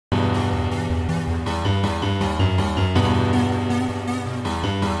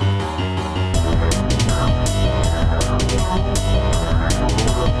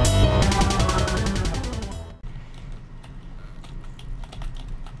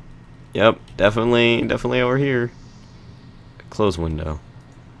Yep, definitely over here. Close window.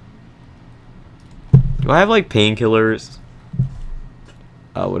 Do I have like painkillers?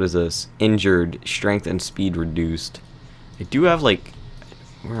 What is this? Injured, strength and speed reduced. I do have like,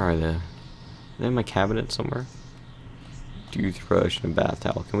 where are they? Are they in my cabinet somewhere? Toothbrush and a bath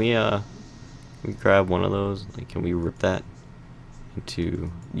towel. Can we grab one of those? Like, can we rip that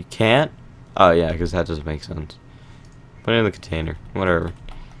into? You can't? Oh yeah, because that doesn't make sense. Put it in the container. Whatever.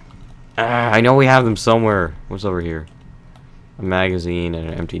 I know we have them somewhere. What's over here? A magazine and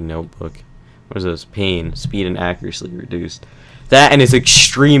an empty notebook. What is this? Pain, speed, and accuracy reduced. That and his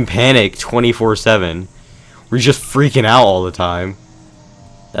extreme panic 24/7. We're just freaking out all the time.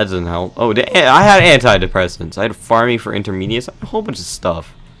 That doesn't help. Oh, I had antidepressants. I had Farming for Intermediates. A whole bunch of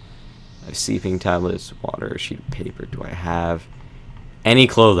stuff. I have sleeping tablets, water, a sheet of paper. Do I have any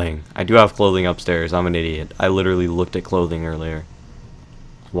clothing? I do have clothing upstairs. I'm an idiot. I literally looked at clothing earlier.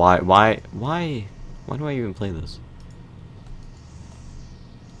 Why do I even play this?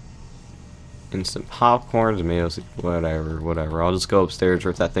 Instant popcorn, tomatoes, whatever. I'll just go upstairs,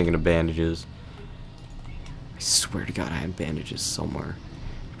 rip that thing into bandages. I swear to God, I had bandages somewhere.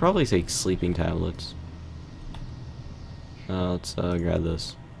 Probably take sleeping tablets. Let's grab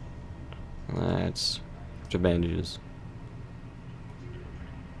this. Let's to bandages.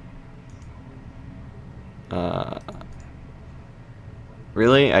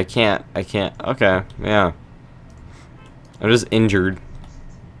 Really? I can't. Okay, yeah. I'm just injured.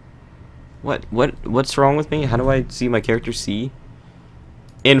 What's wrong with me? How do I see my character see?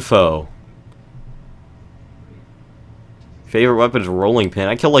 Info. Favorite weapon is rolling pin.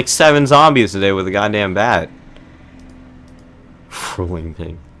 I killed like 7 zombies today with a goddamn bat. Rolling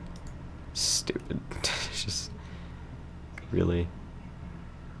pin. Stupid. Just really.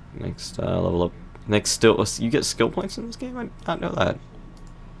 Next level up. Next skill. You get skill points in this game? I did not know that.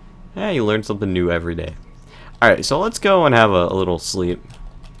 Yeah, you learn something new every day. Alright, so let's go and have a little sleep.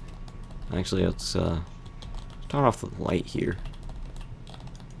 Actually, let's turn off the light here.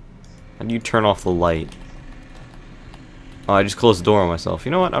 How do you turn off the light? Oh, I just closed the door on myself.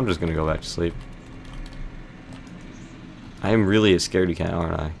 You know what? I'm just gonna go back to sleep. I am really a scaredy cat,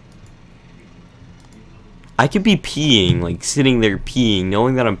 aren't I? I could be peeing, like sitting there peeing,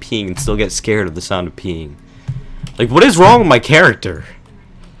 knowing that I'm peeing and still get scared of the sound of peeing. Like, what is wrong with my character?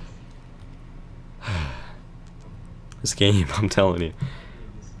 This game, I'm telling you.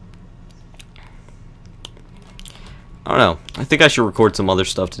 I don't know. I think I should record some other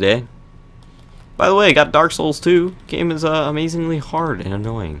stuff today. By the way, I got Dark Souls 2. Game is amazingly hard and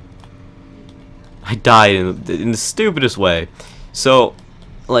annoying. I died in the stupidest way. So,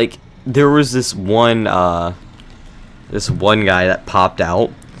 like, there was this one guy that popped out.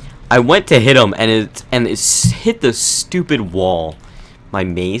 I went to hit him, and it hit the stupid wall, my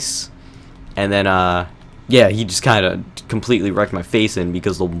mace, and then yeah, he just kind of completely wrecked my face in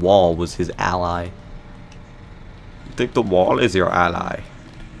because the wall was his ally. You think the wall is your ally?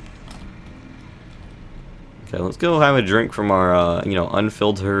 Okay, let's go have a drink from our, you know,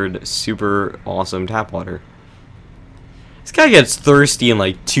 unfiltered, super awesome tap water. This guy gets thirsty in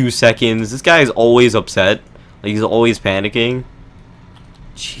like 2 seconds. This guy is always upset. Like, he's always panicking.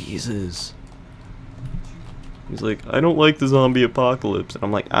 Jesus. He's like, I don't like the zombie apocalypse. And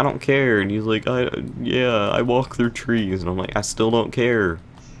I'm like, I don't care. And he's like, yeah, I walk through trees. And I'm like, I still don't care.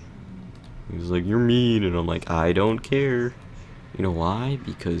 He's like, you're mean. And I'm like, I don't care. You know why?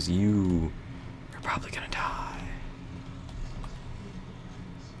 Because you're probably gonna die.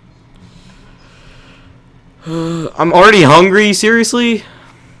 I'm already hungry, seriously?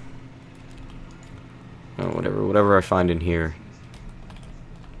 Oh, whatever I find in here.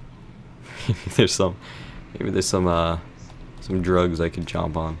 Maybe there's some drugs I could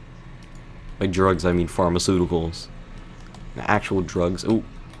chomp on. By drugs I mean pharmaceuticals. Actual drugs. Oh.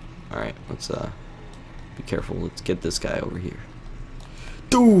 Alright, let's be careful. Let's get this guy over here.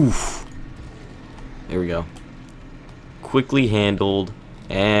 Doof! There we go. Quickly handled.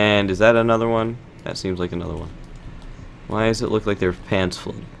 And is that another one? That seems like another one. Why does it look like their pants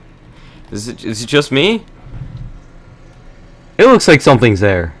flooded? Is it just me? It looks like something's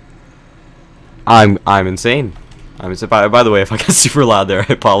there. I'm insane. By the way, if I got super loud there,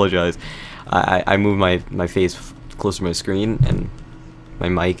 I apologize. I moved my face closer to my screen, and my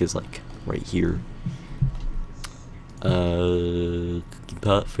mic is like right here. Cookie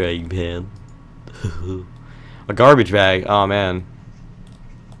pot frying pan. A garbage bag. Oh man.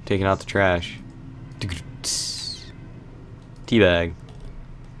 Taking out the trash. Tea bag.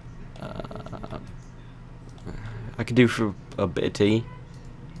 I could do for a bit of tea.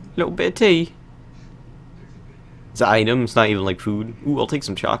 A little bit of tea. It's an item, it's not even like food. Ooh, I'll take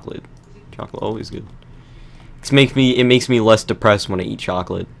some chocolate. Chocolate always good. It makes me less depressed when I eat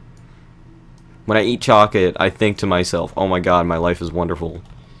chocolate. When I eat chocolate, I think to myself, "Oh my God, my life is wonderful."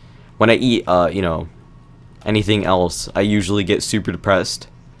 When I eat, you know, anything else, I usually get super depressed.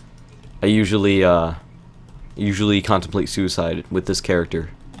 I usually contemplate suicide with this character.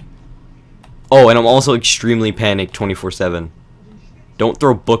 Oh, and I'm also extremely panicked 24/7. Don't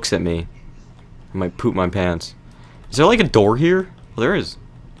throw books at me. I might poop my pants. Is there like a door here? Well, there is.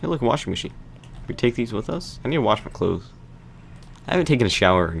 Hey, look, a washing machine. Can we take these with us? I need to wash my clothes. I haven't taken a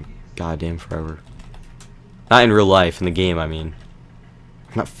shower in goddamn forever. Not in real life, in the game, I mean.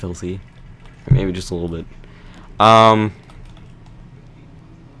 I'm not filthy. Or maybe just a little bit.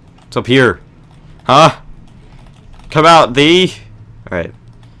 What's up here? Huh? Come out, thee! Alright.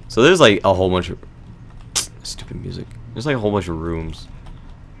 So there's like a whole bunch of... Stupid music. There's like a whole bunch of rooms.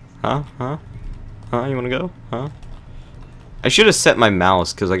 Huh? Huh? Huh? You wanna go? Huh? I should have set my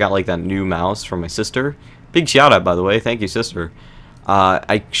mouse, because I got like that new mouse from my sister. Big shout out, by the way. Thank you, sister.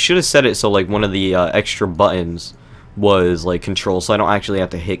 I should have set it so like one of the extra buttons was like control, so I don't actually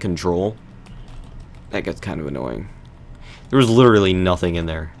have to hit control. That gets kind of annoying. There was literally nothing in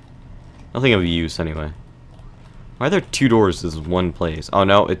there. Nothing of use, anyway. Why are there two doors? This is one place. Oh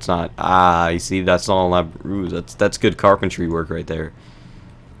no, it's not. Ah, you see, that's not elaborate ruse. That's good carpentry work right there.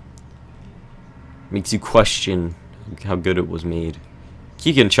 Makes you question how good it was made.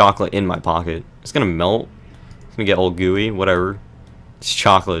 Keeping chocolate in my pocket. It's gonna melt. It's gonna get all gooey. Whatever. It's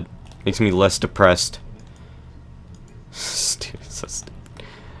chocolate. Makes me less depressed. Stupid, so stupid.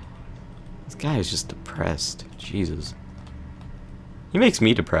 This guy is just depressed. Jesus. He makes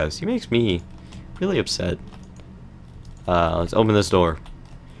me depressed. He makes me really upset. Let's open this door.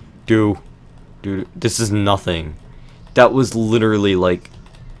 Dude, this is nothing. That was literally like...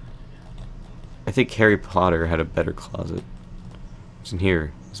 I think Harry Potter had a better closet. What's in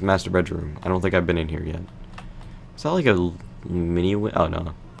here? It's a master bedroom. I don't think I've been in here yet. Is that like a mini window? Oh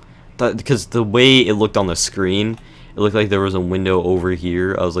no. Because the way it looked on the screen, it looked like there was a window over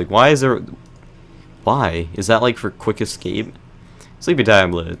here. I was like, why is there... Why? Is that like for quick escape? Sleepy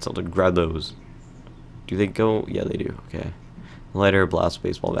tablets. I'll grab those. Do they go? Yeah, they do. Okay. Lighter, blast,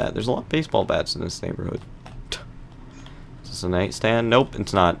 baseball bat. There's a lot of baseball bats in this neighborhood. Is this a nightstand? Nope,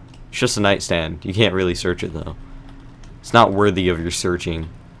 it's not. It's just a nightstand. You can't really search it, though. It's not worthy of your searching.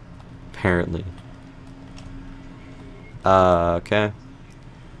 Apparently. Okay.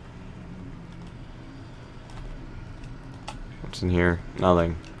 What's in here?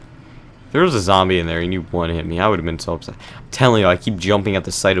 Nothing. If there was a zombie in there and you one hit me, I would have been so upset. I'm telling you, I keep jumping at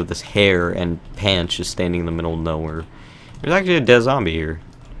the sight of this hair and pants just standing in the middle of nowhere. There's actually a dead zombie here.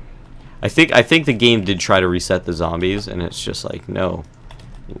 I think the game did try to reset the zombies, and it's just like, no.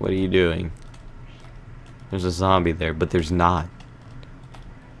 What are you doing? There's a zombie there, but there's not.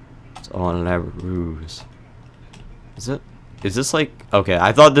 It's all an elaborate ruse. Is it? Is this like... Okay,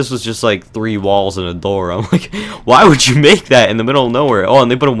 I thought this was just like 3 walls and a door. I'm like, why would you make that in the middle of nowhere? Oh, and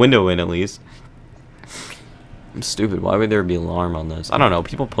they put a window in at least. I'm stupid. Why would there be an alarm on this? I don't know.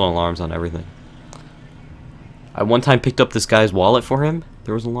 People put alarms on everything. I one time picked up this guy's wallet for him.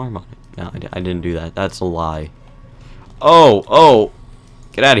 There was an alarm on it. No, I didn't do that. That's a lie. Oh, oh.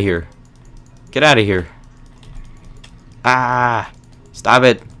 Get out of here. Get out of here. Ah. Stop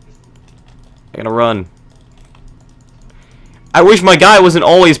it. I gotta run. I wish my guy wasn't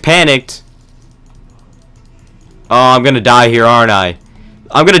always panicked. Oh, I'm gonna die here, aren't I?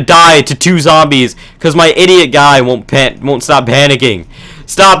 I'm gonna die to 2 zombies because my idiot guy won't stop panicking.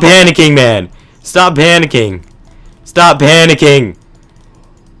 Stop panicking, man. Stop panicking. Stop panicking.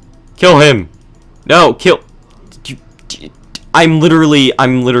 Kill him. No, kill. I'm literally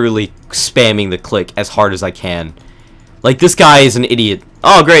spamming the click as hard as I can. Like, this guy is an idiot.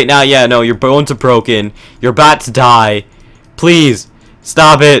 Oh, great. Now, yeah, no, your bones are broken. You're about to die. Please,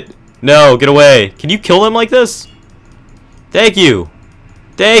 stop it. No, get away. Can you kill him like this? Thank you.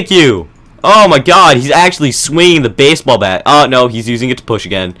 Thank you. Oh my god, he's actually swinging the baseball bat. Oh, no, he's using it to push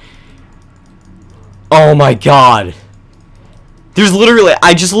again. Oh my god. There's literally,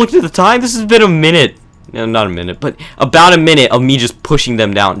 I just looked at the time. This has been a minute. No, not a minute, but about a minute of me just pushing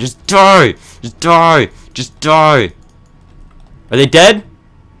them down. Just die. Just die. Just die. Are they dead?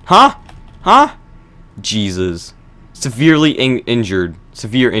 Huh? Huh? Jesus. Severely injured.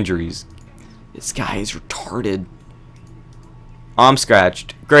 Severe injuries. This guy is retarded. Oh, I'm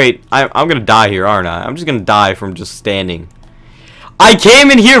scratched. Great. I'm gonna die here, aren't I? I'm just gonna die from just standing. I came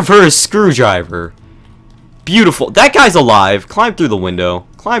in here for a screwdriver. Beautiful. That guy's alive. Climb through the window.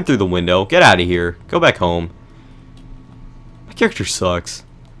 Climb through the window. Get out of here. Go back home. My character sucks.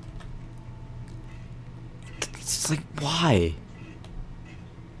 It's like, why?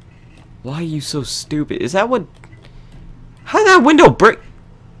 Why are you so stupid? Is that what... How did that window break?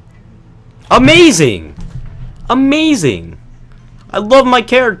 Amazing! Amazing! I love my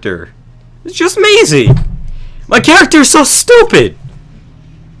character. It's just amazing! My character is so stupid!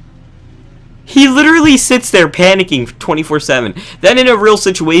 He literally sits there panicking 24/7. Then in a real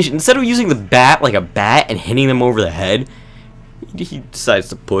situation, instead of using the bat like a bat and hitting them over the head, he decides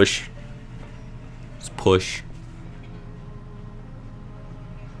to push. Just push.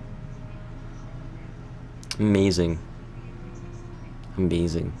 Amazing.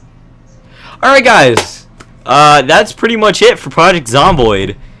 Amazing. Alright guys, that's pretty much it for Project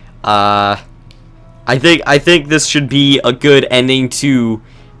Zomboid. I think this should be a good ending to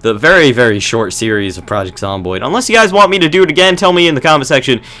the very, very short series of Project Zomboid. Unless you guys want me to do it again, tell me in the comment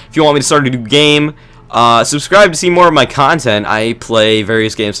section if you want me to start a new game. Subscribe to see more of my content. I play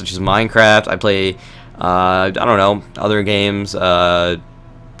various games such as Minecraft. I play, I don't know, other games,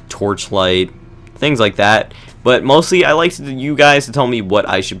 Torchlight, things like that. But mostly I like you guys to tell me what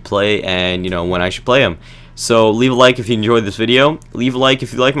I should play and, you know, when I should play them. So leave a like if you enjoyed this video. Leave a like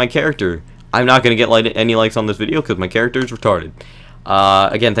if you like my character. I'm not going to get any likes on this video because my character is retarded.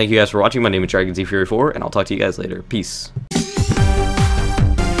 Again, thank you guys for watching. My name is Dragon Z Fury 4, and I'll talk to you guys later. Peace.